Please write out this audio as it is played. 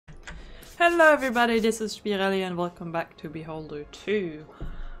Hello everybody, this is Spirelli and welcome back to Beholder2.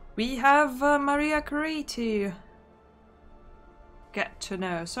 We have Maria Curie to get to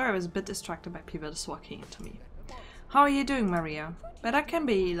know. Sorry, I was a bit distracted by people just walking into me. How are you doing, Maria? Better can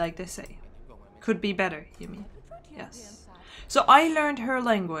be, like they say. Could be better, you mean? Yes. So I learned her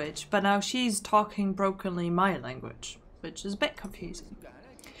language, but now she's talking brokenly my language, which is a bit confusing.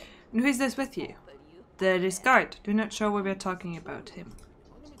 And who is this with you? There is guard. Do not show where we're talking about him.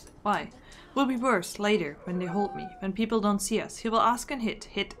 Why? Will be worse later when they hold me. When people don't see us, he will ask and hit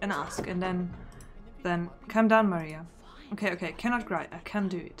and ask, and then calm down, Maria. Okay, cannot cry. I can't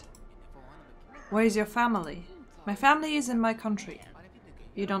do it. Where is your family? My family is in my country.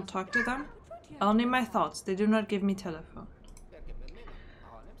 You don't talk to them? Only my thoughts. They do not give me telephone.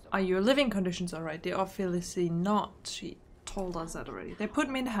 Are your living conditions alright? They obviously not. She told us that already. They put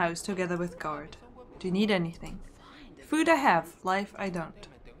me in the house together with guard. Do you need anything? Food I have. Life I don't.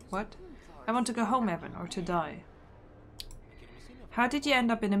 What? I want to go home, Evan, or to die. How did you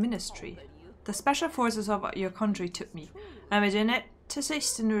end up in the ministry? The special forces of your country took me. I'm a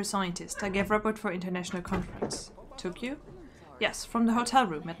geneticist and neuroscientist. I gave report for international conference. Took you? Yes, from the hotel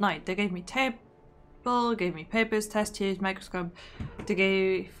room at night. They gave me table, gave me papers, test tubes, microscope. They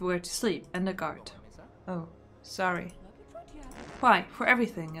gave where to sleep, and a guard. Oh, sorry. Why? For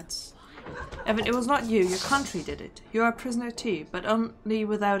everything. Evan, it was not you. Your country did it. You are a prisoner too, but only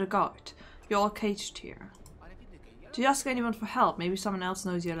without a guard. You're all caged here. Do you ask anyone for help? Maybe someone else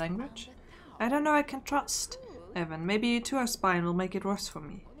knows your language? I don't know I can trust. Evan, maybe you too are a spy and will make it worse for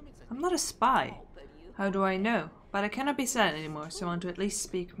me. I'm not a spy. How do I know? But I cannot be silent anymore, so I want to at least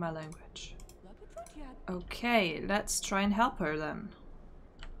speak my language. Okay, let's try and help her then.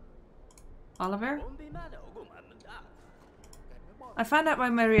 Oliver? I found out why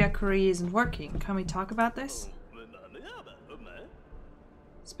Maria Curie isn't working. Can we talk about this?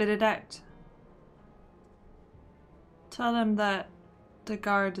 Spit it out. Tell them that the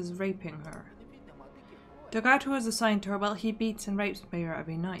guard is raping her. The guard who was assigned to her, well, he beats and rapes Maria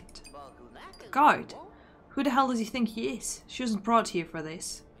every night. The guard? Who the hell does he think he is? She wasn't brought here for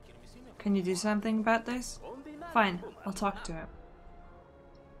this. Can you do something about this? Fine, I'll talk to him.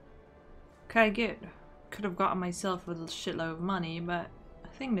 Okay, good. Could have gotten myself a little shitload of money, but I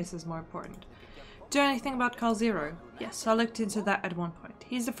think this is more important. Do you know anything about Carl Zero? Yes, I looked into that at one point.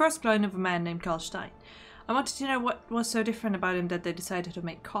 He's the first clone of a man named Carl Stein. I wanted to know what was so different about him that they decided to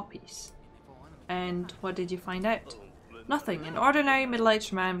make copies. And what did you find out? Nothing. An ordinary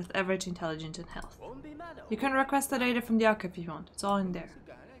middle-aged man with average intelligence and health. You can request the data from the archive if you want. It's all in there.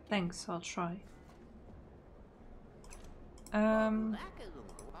 Thanks, I'll try.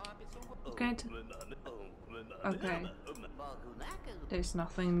 Okay. There's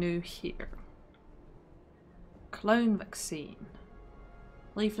nothing new here. Clone vaccine.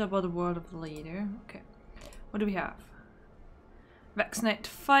 Leaflet about the word of the leader. Okay. What do we have? Vaccinate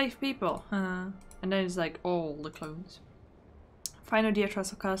 5 people. And then it's like all the clones. Find out the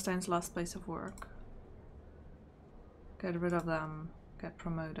address of Carl Stein's last place of work. Get rid of them. Get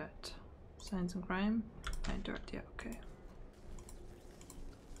promoted. Science and crime. And dirt, yeah, okay.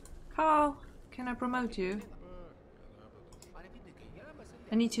 Carl, can I promote you?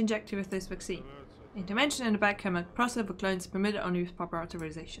 I need to inject you with this vaccine. Intervention in the biochemical process of clones permitted only with proper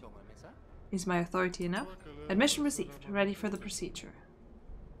authorization. Is my authority enough? Admission received. Ready for the procedure.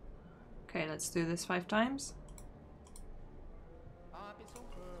 Okay, let's do this 5 times.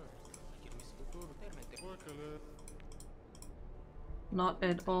 Not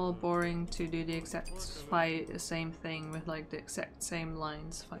at all boring to do the exact same thing with like the exact same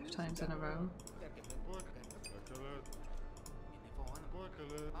lines 5 times in a row.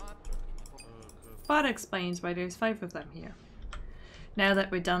 But explains why there's 5 of them here. Now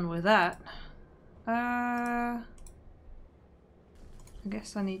that we're done with that, I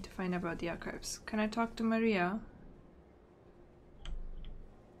guess I need to find out about the archives. Can I talk to Maria?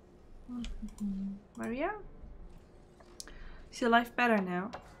 Maria? Is your life better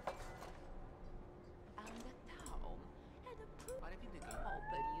now?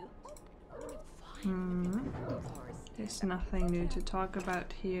 There's nothing new to talk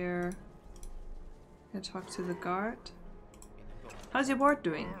about here. Can I talk to the guard? How's your ward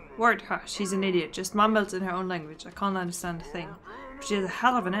doing? Ward, huh? She's an idiot. Just mumbles in her own language. I can't understand a thing. She's a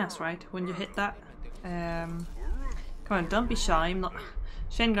hell of an ass, right? When you hit that. Come on, don't be shy. I'm not.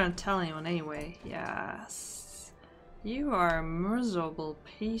 She ain't gonna tell anyone anyway. Yes. You are a miserable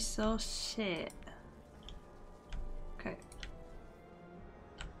piece of shit. Okay.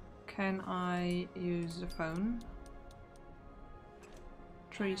 Can I use the phone?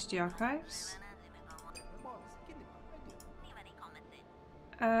 Trace the archives.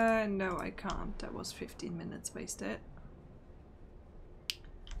 No, I can't. That was 15 minutes wasted.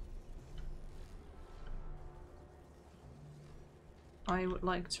 I would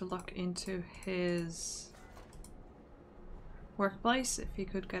like to look into his workplace, if he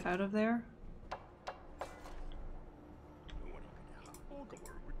could get out of there.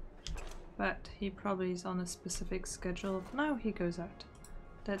 But he probably is on a specific schedule. No, he goes out.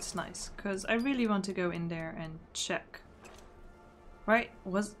 That's nice, because I really want to go in there and check. Right?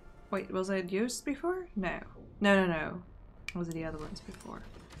 Wait, was it used before? No. No. Was it the other ones before?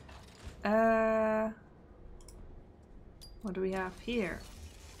 What do we have here?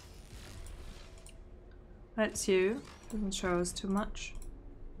 That's you. Doesn't show us too much.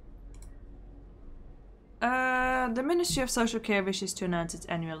 The Ministry of Social Care wishes to announce its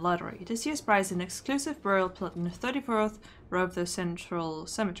annual lottery. This year's prize is an exclusive burial plot in the 34th row of the Central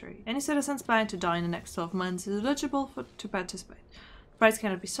Cemetery. Any citizens planning to die in the next 12 months is eligible to participate. The prize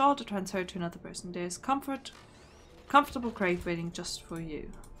cannot be sold or transferred to another person. There is comfortable grave waiting just for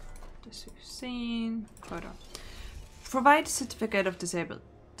you. This we've seen. Quota. Provide a certificate of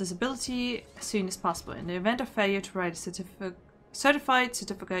disability as soon as possible. In the event of failure to provide a certified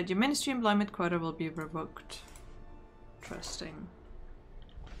certificate, your ministry employment quota will be revoked. Interesting.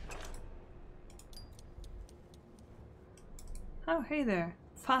 Oh, hey there.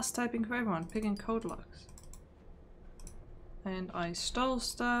 Fast typing for everyone, picking code locks. And I stole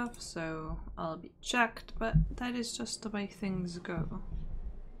stuff, so I'll be checked, but that is just the way things go.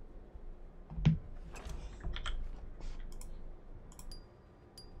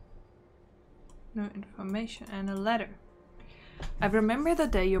 No information and a letter. I remember the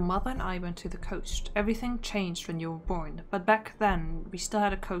day your mother and I went to the coast. Everything changed when you were born, but back then we still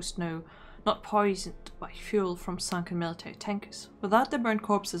had a coast not poisoned by fuel from sunken military tankers. Without the burnt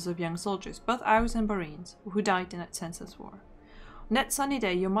corpses of young soldiers, both ours and Marines, who died in that senseless war. On that sunny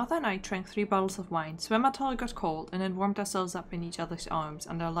day, your mother and I drank 3 bottles of wine, swam until it got cold, and then warmed ourselves up in each other's arms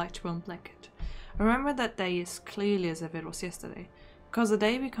under a light warm blanket. I remember that day as clearly as if it was yesterday, because the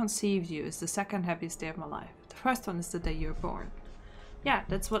day we conceived you is the second happiest day of my life. The first one is the day you were born. Yeah,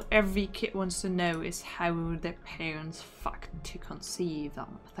 that's what every kid wants to know, is how their parents fucked to conceive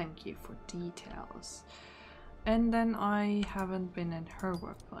them. Thank you for details. And then I haven't been in her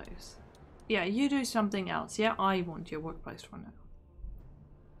workplace. Yeah, you do something else. Yeah, I want your workplace for now.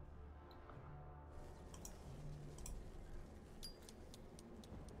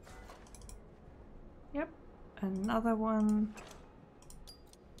 Yep, another one.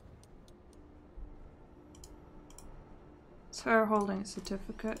 It's her holding a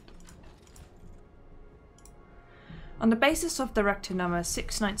certificate. On the basis of Directive number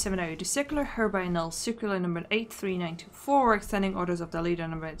 6970, the circular hereby annuls circular number 83924, extending orders of the leader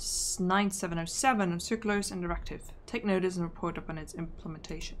number 9707 on circulars and directive. Take notice and report upon its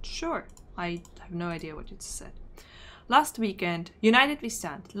implementation. Sure, I have no idea what you just said. Last weekend, united we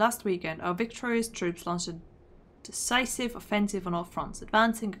stand. Last weekend, our victorious troops launched a decisive offensive on all fronts,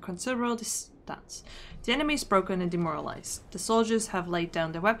 advancing a considerable distance. The enemy is broken and demoralized. The soldiers have laid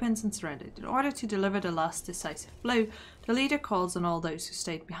down their weapons and surrendered. In order to deliver the last decisive blow, the leader calls on all those who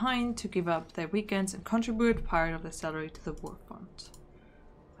stayed behind to give up their weekends and contribute part of their salary to the war fund.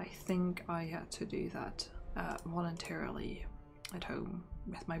 I think I had to do that voluntarily at home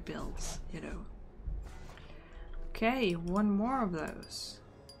with my bills, you know. Okay, one more of those.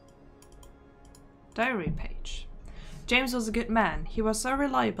 Diary page. James was a good man. He was so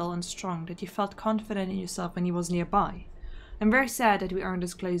reliable and strong that you felt confident in yourself when he was nearby. I'm very sad that we aren't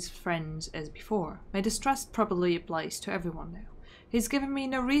as close friends as before. My distrust probably applies to everyone now. He's given me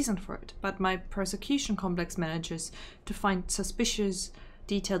no reason for it, but my persecution complex manages to find suspicious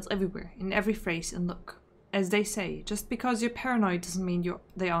details everywhere, in every phrase and look. As they say, just because you're paranoid doesn't mean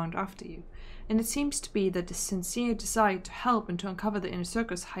they aren't after you. And it seems to be that the sincere desire to help and to uncover the inner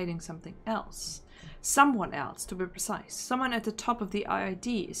circle is hiding something else. Someone else, to be precise. Someone at the top of the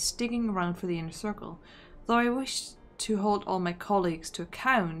IID is digging around for the inner circle. Though I wish to hold all my colleagues to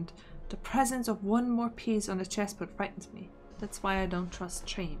account, the presence of one more piece on the chessboard frightens me. That's why I don't trust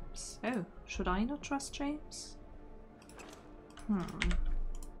James. Oh, should I not trust James?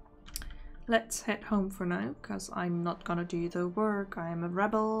 Let's head home for now, because I'm not gonna do the work. I am a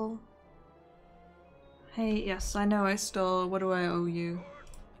rebel. Hey, yes, I know I stole. What do I owe you?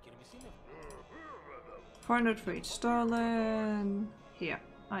 400 for each stolen. Here,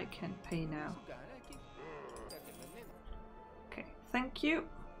 I can pay now. Okay, thank you.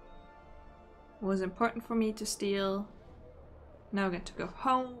 It was important for me to steal. Now I get to go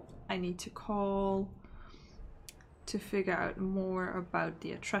home. I need to call to figure out more about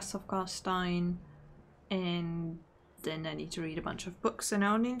the address of Stein and then I need to read a bunch of books, and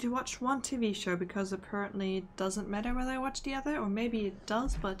I only need to watch one TV show because apparently it doesn't matter whether I watch the other, or maybe it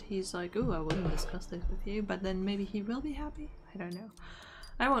does, but he's like, ooh, I wouldn't discuss this with you, but then maybe he will be happy? I don't know.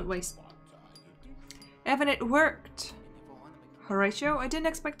 I won't waste. Evan, it worked! Horatio, I didn't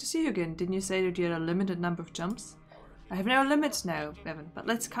expect to see you again. Didn't you say that you had a limited number of jumps? I have no limits now, Evan, but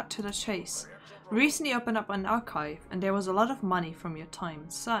let's cut to the chase. We recently opened up an archive, and there was a lot of money from your time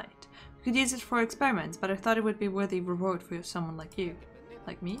inside. We could use it for experiments, but I thought it would be worthy reward for someone like you.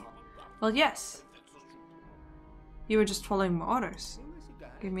 Like me? Well, yes. You were just following my orders.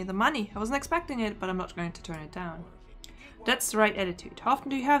 Give me the money. I wasn't expecting it, but I'm not going to turn it down. That's the right attitude. How often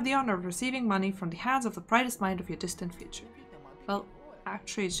do you have the honor of receiving money from the hands of the brightest mind of your distant future? Well,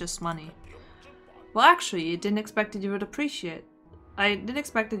 actually, it's just money. Well, actually, I didn't expect that you would appreciate. I didn't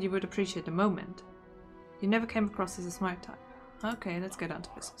expect that you would appreciate the moment. You never came across as a smart type. Okay, let's get down to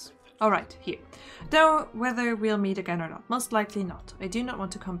business. Alright, here. Though whether we'll meet again or not, most likely not. I do not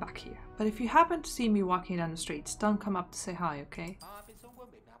want to come back here. But if you happen to see me walking down the streets, don't come up to say hi, okay?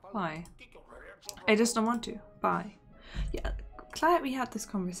 Why? I just don't want to. Bye. Yeah, glad we had this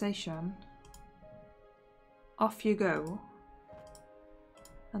conversation. Off you go.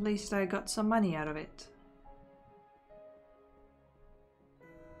 At least I got some money out of it.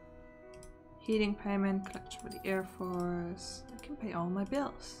 Heating payment, collection for the Air Force. I can pay all my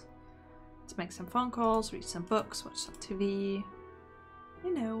bills. Let's make some phone calls, read some books, watch some TV.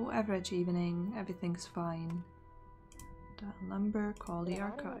 You know, average evening, everything's fine. Dial number, call the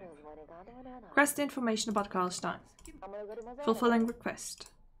archive. Request information about Carl Stein. Fulfilling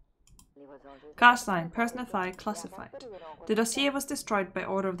request. Carl Stein, personal file classified. The dossier was destroyed by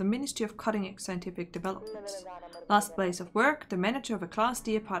order of the Ministry of Cutting-Edge Scientific Developments. Last place of work, the manager of a Class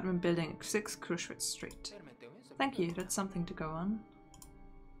D apartment building at 6 Crushwitz Street. Thank you, that's something to go on.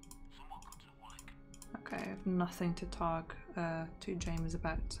 Okay, I have nothing to talk to James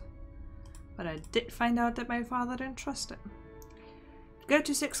about. But I did find out that my father didn't trust him. Go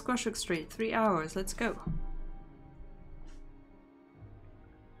to 6 Crushwitz Street, 3 hours, let's go.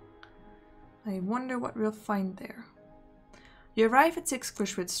 I wonder what we'll find there. You arrive at 6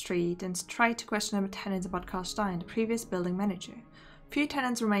 Crushwitz Street and try to question the tenants about Carl Stein, the previous building manager. Few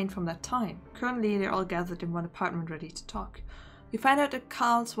tenants remain from that time. Currently, they're all gathered in one apartment ready to talk. You find out that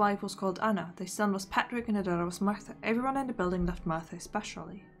Carl's wife was called Anna, their son was Patrick, and their daughter was Martha. Everyone in the building loved Martha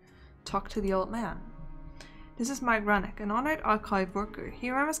especially. Talk to the old man. This is Mike Rannick, an honored archive worker. He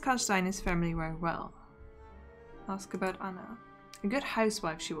remembers Carl Stein and his family very well. Ask about Anna. A good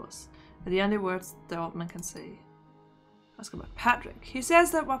housewife she was. The only words the old man can say. Ask about Patrick. He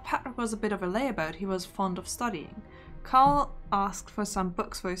says that while Patrick was a bit of a layabout, he was fond of studying. Carl asked for some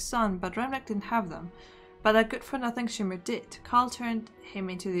books for his son, but Remnick didn't have them. But that good-for-nothing Shimmer did. Carl turned him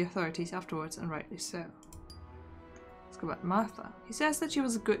into the authorities afterwards, and rightly so. Ask about Martha. He says that she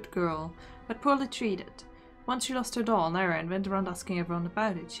was a good girl, but poorly treated. Once she lost her doll, Naira, and went around asking everyone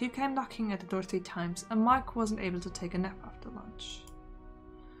about it. She came knocking at the door 3 times, and Mark wasn't able to take a nap after lunch.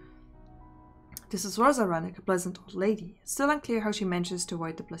 This is Rosa Rannick, a pleasant old lady. It's still unclear how she manages to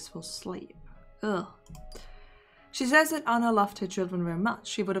avoid the blissful sleep. Ugh. She says that Anna loved her children very much.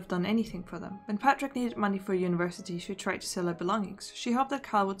 She would have done anything for them. When Patrick needed money for university, she tried to sell her belongings. She hoped that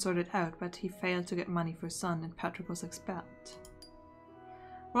Carl would sort it out, but he failed to get money for his son, and Patrick was expelled.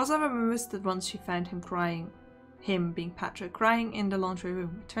 Rosa remembers that once she found him crying, him being Patrick, crying in the laundry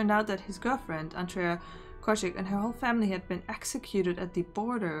room. It turned out that his girlfriend, Andrea Kochik, and her whole family had been executed at the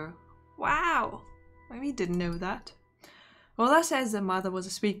border. Wow! We didn't know that. Rosa says that Martha was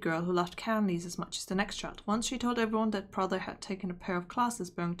a sweet girl who loved candies as much as the next child. Once she told everyone that brother had taken a pair of glasses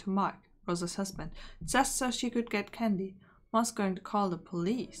belonging to Mark, Rosa's husband, just so she could get candy. Mom's going to call the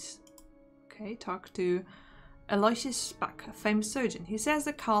police. Okay, talk to Aloysius Spack, a famous surgeon. He says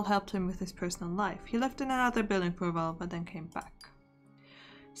that Carl helped him with his personal life. He lived in another building for a while, but then came back.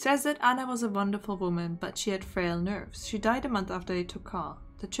 Says that Anna was a wonderful woman, but she had frail nerves. She died a month after they took Carl.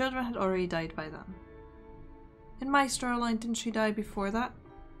 The children had already died by then. In my storyline, didn't she die before that?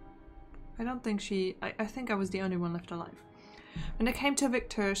 I don't think she... I think I was the only one left alive. When they came to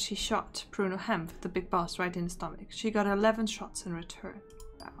Victor, she shot Bruno Hemp, the big boss, right in the stomach. She got 11 shots in return.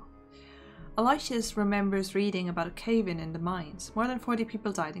 Wow. Aloysius remembers reading about a cave-in in the mines. More than 40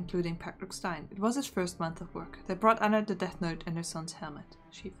 people died, including Patrick Stein. It was his first month of work. They brought Anna the death note and her son's helmet.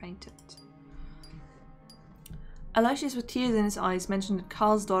 She fainted. Aloysius, with tears in his eyes, mentioned that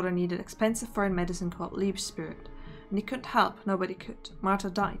Carl's daughter needed expensive foreign medicine called Liebspirit, and he couldn't help. Nobody could. Martha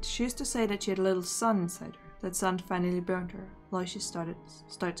died. She used to say that she had a little son inside her. That son finally burned her. Aloysius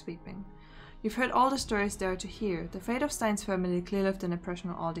starts weeping. You've heard all the stories there are to hear. The fate of Stein's family clearly left an impression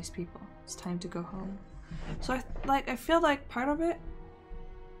on all these people. It's time to go home. So I feel like part of it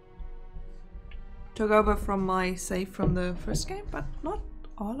took over from my save from the first game, but not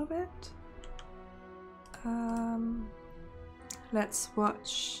all of it. Let's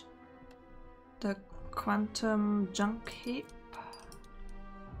watch the quantum junk heap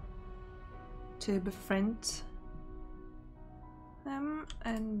to befriend them,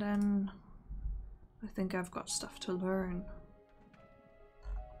 and then I think I've got stuff to learn.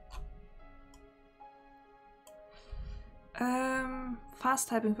 Fast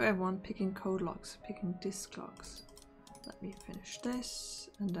typing for everyone, picking code logs, picking disk logs. Let me finish this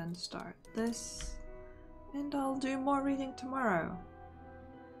and then start this. And I'll do more reading tomorrow.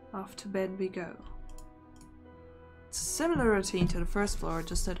 Off to bed we go. It's a similar routine to the first floor,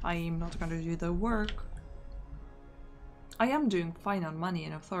 just that I am not going to do the work. I am doing fine on money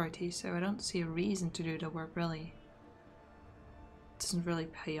and authority, so I don't see a reason to do the work really. It doesn't really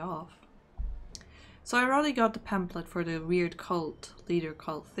pay off. So I already got the pamphlet for the weird cult, leader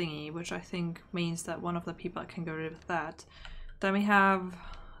cult thingy, which I think means that one of the people can go rid of that. Then we have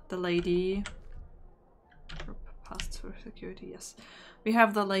the lady... Passed for security, yes. We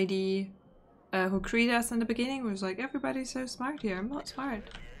have the lady who greeted us in the beginning, who was like, everybody's so smart here, I'm not smart.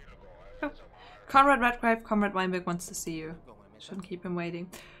 Oh. Comrade Redgrave, Comrade Weinberg wants to see you. Shouldn't keep him waiting.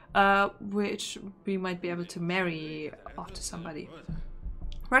 Which we might be able to marry off to somebody.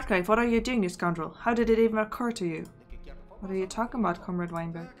 Redgrave, what are you doing, you scoundrel? How did it even occur to you? What are you talking about, Comrade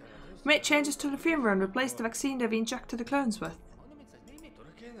Weinberg? We made changes to the firmware and replaced the vaccine that we injected the clones with.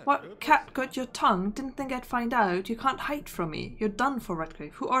 What cat got your tongue? Didn't think I'd find out. You can't hide from me. You're done for,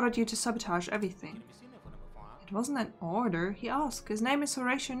 Redgrave. Who ordered you to sabotage everything? It wasn't an order. He asked. His name is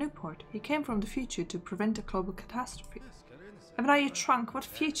Horatio Newport. He came from the future to prevent a global catastrophe. Haven't I your trunk? What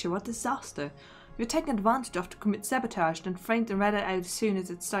future? What disaster? You're taken advantage of to commit sabotage, then framed and read it out as soon as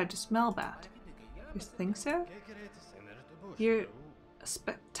it started to smell bad. You think so? You're a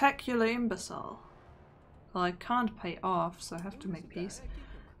spectacular imbecile. Well, I can't pay off, so I have to make peace.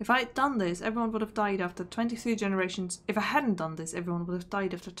 If I had done this, everyone would have died after 23 generations. If I hadn't done this, everyone would have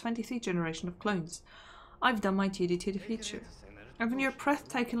died after 23 generations of clones. I've done my duty to the future. Evan, you're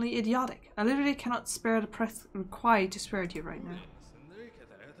breathtakingly idiotic. I literally cannot spare the breath required to swear at you right now.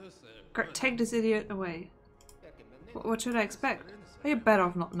 Take this idiot away. What should I expect? Are you better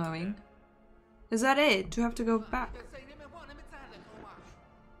off not knowing? Is that it? Do you have to go back?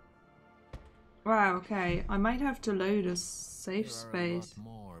 Wow, okay. I might have to load a safe space.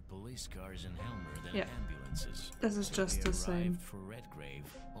 More police cars in Helmer than yeah. Ambulances. This is just the same. For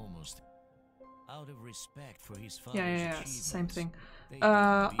Redgrave, almost out of respect for his father's yeah, it's the same thing.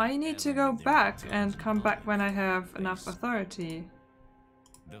 I need to go back and come back when I have enough authority.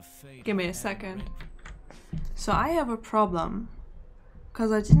 Give me a second. So I have a problem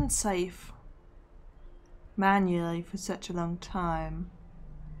because I didn't save manually for such a long time,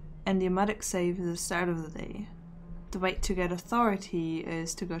 and the automatic save is the start of the day. The way to get authority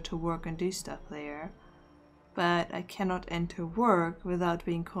is to go to work and do stuff there, but I cannot enter work without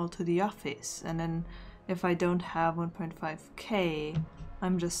being called to the office, and then if I don't have 1.5k,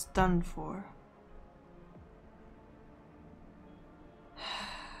 I'm just done for.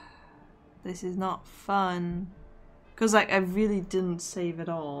 This is not fun. Because like I really didn't save at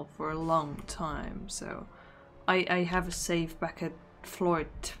all for a long time, so I have a save back at floor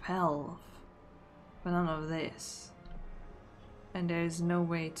 12, but none of this. And there's no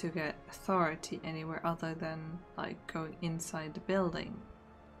way to get authority anywhere other than like going inside the building.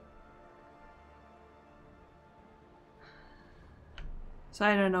 So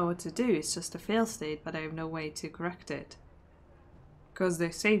I don't know what to do, it's just a fail state, but I have no way to correct it. Because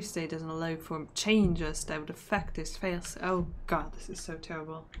the save state doesn't allow for changes that would affect this fail state. Oh god, this is so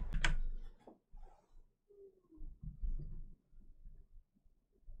terrible.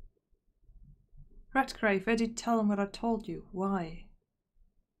 Redgrave, I did tell him what I told you. Why?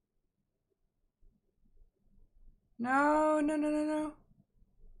 No, no, no, no, no.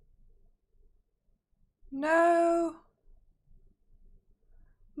 No.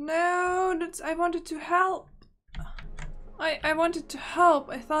 No, I wanted to help. I wanted to help.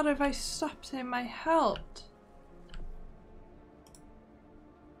 I thought if I stopped him, I helped.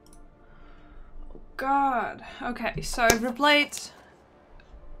 Oh god. Okay, so I've replayed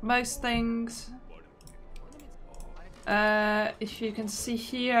most things. If you can see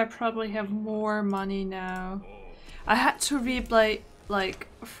here, I probably have more money now. I had to replay like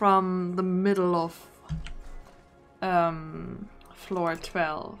from the middle of floor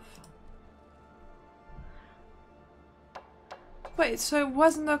 12. Wait, so it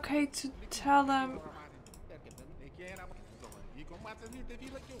wasn't okay to tell them?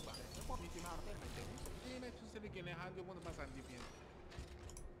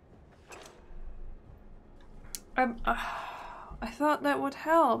 I thought that would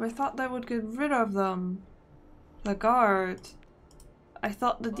help. I thought that would get rid of them. The guard. I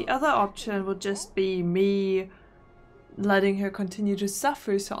thought that the other option would just be me letting her continue to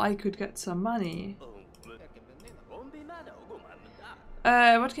suffer so I could get some money.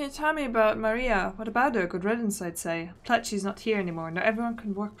 What can you tell me about Maria? What about her? Good riddance, I'd say. Glad she's not here anymore. Now everyone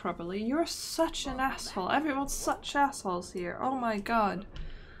can work properly. You're such an asshole. Everyone's such assholes here. Oh my god.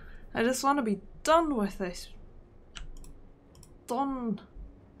 I just want to be done with this. Done.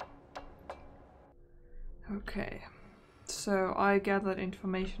 Okay. So I gathered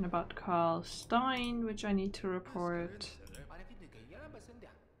information about Carl Stein, which I need to report.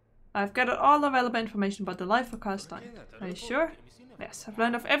 I've gathered all available information about the life of Carl Stein. Are you sure? Yes, I've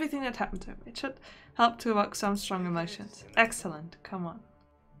learned of everything that happened to him. It should help to evoke some strong emotions. Excellent, come on.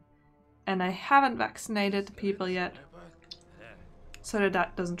 And I haven't vaccinated the people yet, so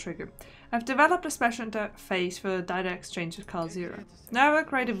that doesn't trigger. I've developed a special interface for the data exchange with Carl Zero. Now I will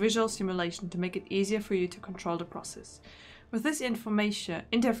create a visual simulation to make it easier for you to control the process. With this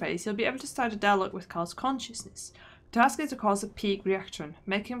interface, you'll be able to start a dialogue with Carl's consciousness. The task is to cause a peak reaction,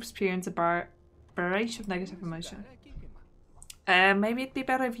 making him experience a barrage of negative emotion. Maybe it'd be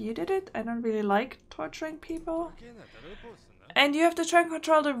better if you did it. I don't really like torturing people. And you have to try and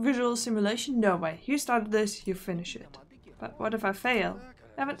control the visual simulation? No way. You started this, you finish it. But what if I fail?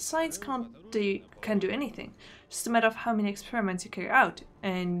 Science can do anything. Just a matter of how many experiments you carry out,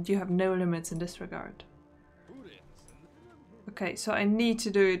 and you have no limits in this regard. Okay, so I need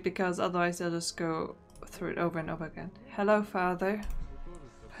to do it because otherwise I'll just go through it over and over again. Hello, Father.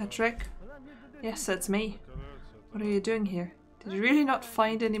 Patrick? Yes, that's me. What are you doing here? Did you really not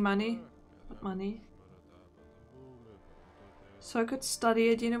find any money? What money? So I could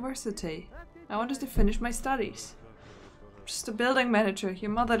study at university. I wanted to finish my studies. I'm just a building manager. Your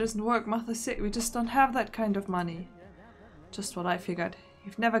mother doesn't work. Mother's sick. We just don't have that kind of money. Just what I figured.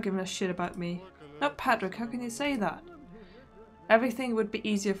 You've never given a shit about me. No, Patrick, how can you say that? Everything would be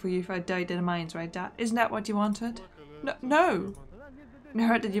easier for you if I died in the mines, right, Dad? Isn't that what you wanted? No! I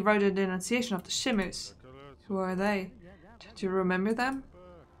heard that you wrote a denunciation of the Shimmers. Who are they? Do you remember them?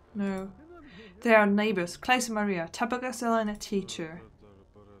 No. They are neighbors, Klaus and Maria, Tabakasela and a teacher.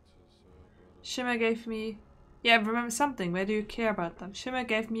 Shimmer gave me... Yeah, I remember something. Why do you care about them? Shimmer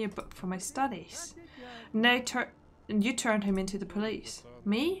gave me a book for my studies. And you turned him into the police.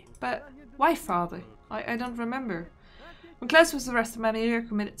 Me? But why, Father? I don't remember. When Klaus was arrested, Maria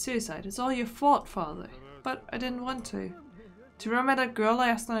committed suicide. It's all your fault, Father. But I didn't want to. Do you remember that girl I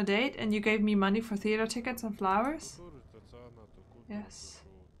asked on a date and you gave me money for theater tickets and flowers? Yes.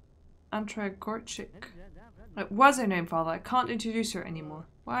 Antra Gorchik. It was her name, Father. I can't introduce her anymore.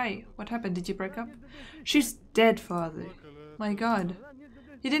 Why? What happened? Did you break up? She's dead, Father. My God.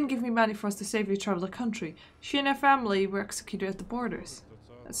 You didn't give me money for us to safely travel the country. She and her family were executed at the borders.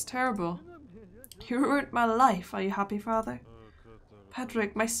 That's terrible. You ruined my life. Are you happy, Father?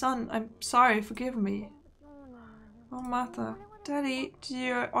 Patrick, my son, I'm sorry. Forgive me. Oh, Martha. Daddy, did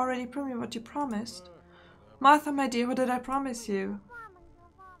you already bring me what you promised? Martha, my dear, what did I promise you?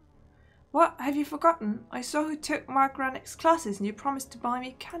 What? Have you forgotten? I saw who took Mark Rannick's classes and you promised to buy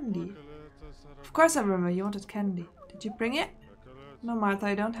me candy. Of course I remember you wanted candy. Did you bring it? No, Martha,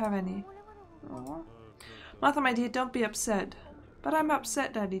 I don't have any. Aww. Martha, my dear, don't be upset. But I'm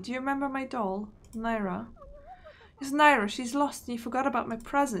upset, Daddy. Do you remember my doll? Naira? Yes, Naira, she's lost and you forgot about my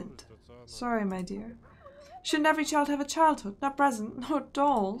present. Sorry, my dear. Shouldn't every child have a childhood? No present, no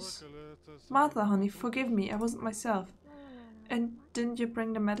dolls. Martha, honey, forgive me. I wasn't myself. And didn't you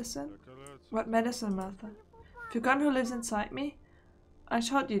bring the medicine? What medicine, Martha? Have you forgotten who lives inside me? I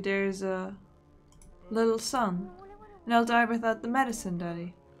told you there's a little son. And I'll die without the medicine,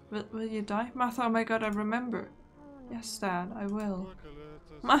 Daddy. Will you die? Martha, oh my God, I remember. Yes, Dad, I will.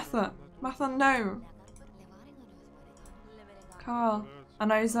 Martha! Martha, no! Carl.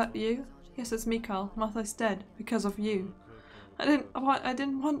 Anna, is that you? Yes, it's me, Carl. Martha's dead. Because of you. I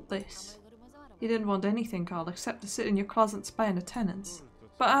didn't want this. You didn't want anything, Carl, except to sit in your closet and spy on the tenants.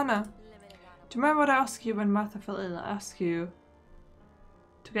 But Anna, do you remember what I asked you when Martha fell ill? I asked you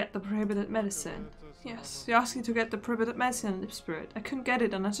to get the prohibited medicine. Yes, you asked me to get the prohibited medicine in the spirit. I couldn't get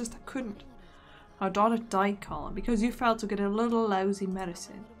it and I couldn't. Our daughter died, Carl, because you failed to get a little lousy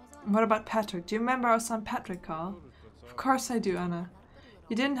medicine. And what about Patrick? Do you remember our son Patrick, Carl? Of course I do, Anna.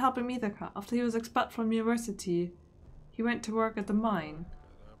 You didn't help him either, Carl. After he was expelled from university, he went to work at the mine.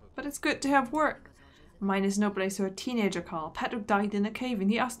 But it's good to have work. Mine is no place for a teenager, Carl. Patrick died in a cave and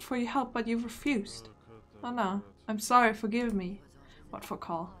he asked for your help, but you refused. Anna, I'm sorry, forgive me. What for,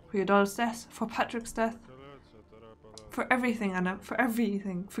 Carl? For your daughter's death? For Patrick's death? For everything, Anna. For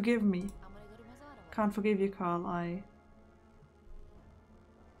everything. Forgive me. Can't forgive you, Carl. I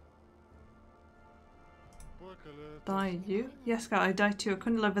died. You? Yes, Carl, I died too. I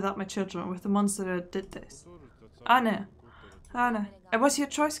couldn't live without my children, with the monster that did this. Anna. Anna. It was your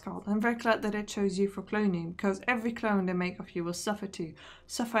choice, Carl. I'm very glad that I chose you for cloning, because every clone they make of you will suffer too.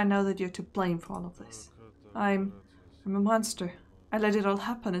 Suffer I know that you're to blame for all of this. I'm a monster. I let it all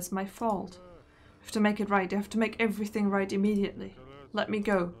happen. It's my fault. I have to make it right. I have to make everything right immediately. Let me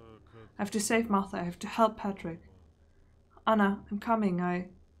go. I have to save Martha. I have to help Patrick. Anna, I'm coming.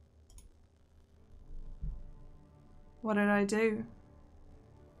 What did I do?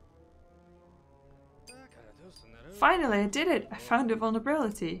 Finally, I did it! I found a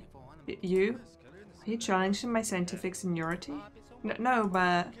vulnerability. You? Are you challenging my scientific seniority? No,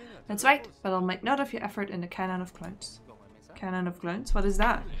 but... That's right, but I'll make note of your effort in the Canon of Clones. Canon of Clones? What is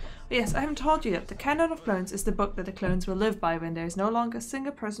that? Yes, I haven't told you yet. The Canon of Clones is the book that the clones will live by when there is no longer a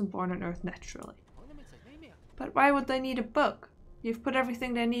single person born on Earth naturally. But why would they need a book? You've put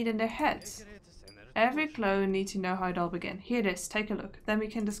everything they need in their heads. Every clone needs to know how it all began. Here it is, take a look, then we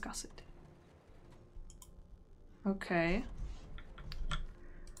can discuss it. Okay.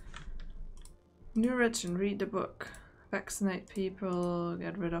 New religion, read the book. Vaccinate people,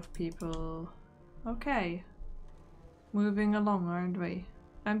 get rid of people. Okay. Moving along, aren't we?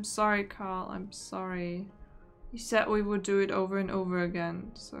 I'm sorry, Carl, I'm sorry. You said we would do it over and over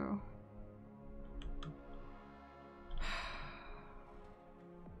again, so...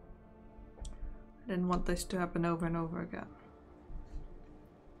 I didn't want this to happen over and over again.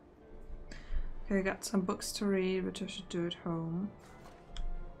 Okay, I got some books to read, which I should do at home.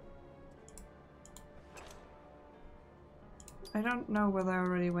 I don't know whether I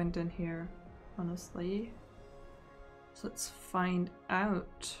already went in here, honestly. So let's find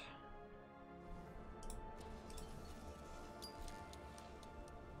out.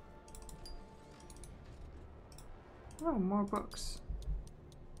 Oh, more books.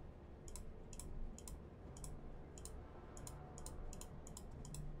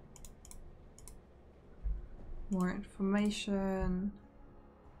 More information.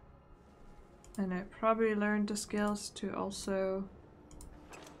 And I probably learned the skills to also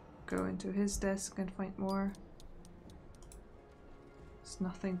go into his desk and find more. There's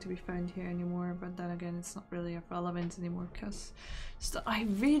nothing to be found here anymore, but then again it's not really of relevance anymore because I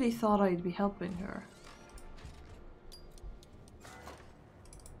really thought I'd be helping her.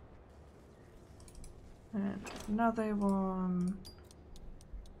 And another one.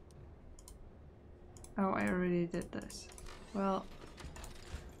 Oh, I already did this. Well,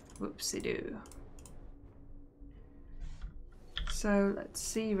 whoopsie-doo. So let's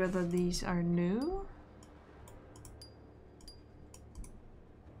see whether these are new.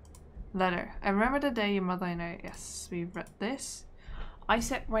 Letter. I remember the day your mother and I... Yes, we read this.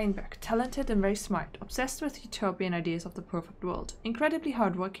 Isaac Weinberg, talented and very smart, obsessed with utopian ideas of the perfect world, incredibly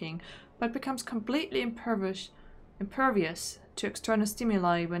hardworking, but becomes completely impervious to external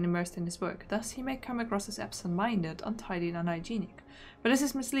stimuli when immersed in his work. Thus, he may come across as absent-minded, untidy, and unhygienic. But this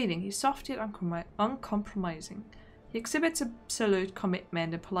is misleading. He's soft yet uncompromising. He exhibits absolute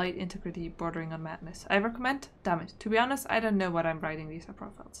commitment and polite integrity bordering on madness. I recommend? Damn it. To be honest, I don't know what I'm writing these are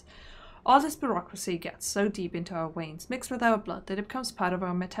profiles. All this bureaucracy gets so deep into our veins, mixed with our blood, that it becomes part of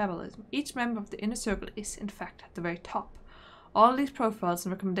our metabolism. Each member of the inner circle is, in fact, at the very top. All these profiles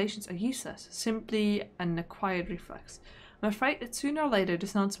and recommendations are useless, simply an acquired reflex. I'm afraid that sooner or later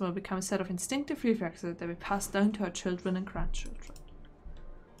this nonsense will become a set of instinctive reflexes that we pass down to our children and grandchildren.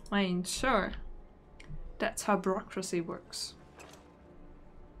 I mean, sure. That's how bureaucracy works.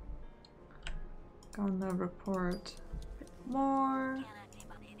 Gonna report a bit more.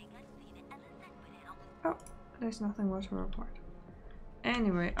 Oh, there's nothing more to report.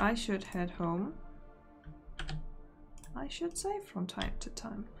 Anyway, I should head home. I should save from time to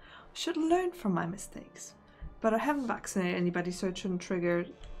time. I should learn from my mistakes. But I haven't vaccinated anybody, so it shouldn't trigger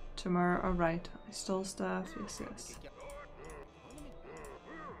tomorrow. Alright, I stole stuff. Yes, yes.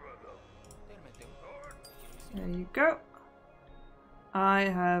 There you go. I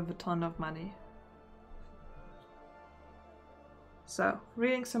have a ton of money. So,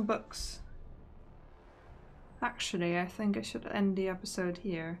 reading some books. Actually, I think I should end the episode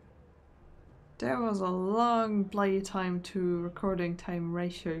here. There was a long play time to recording time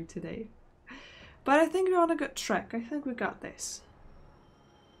ratio today. But I think we're on a good track. I think we got this.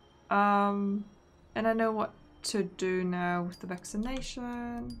 And I know what to do now with the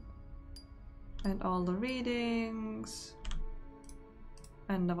vaccination. And all the readings.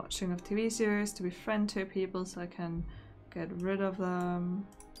 And the watching of TV series to befriend 2 people so I can get rid of them.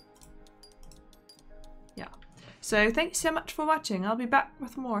 Yeah. So thanks so much for watching. I'll be back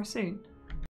with more soon.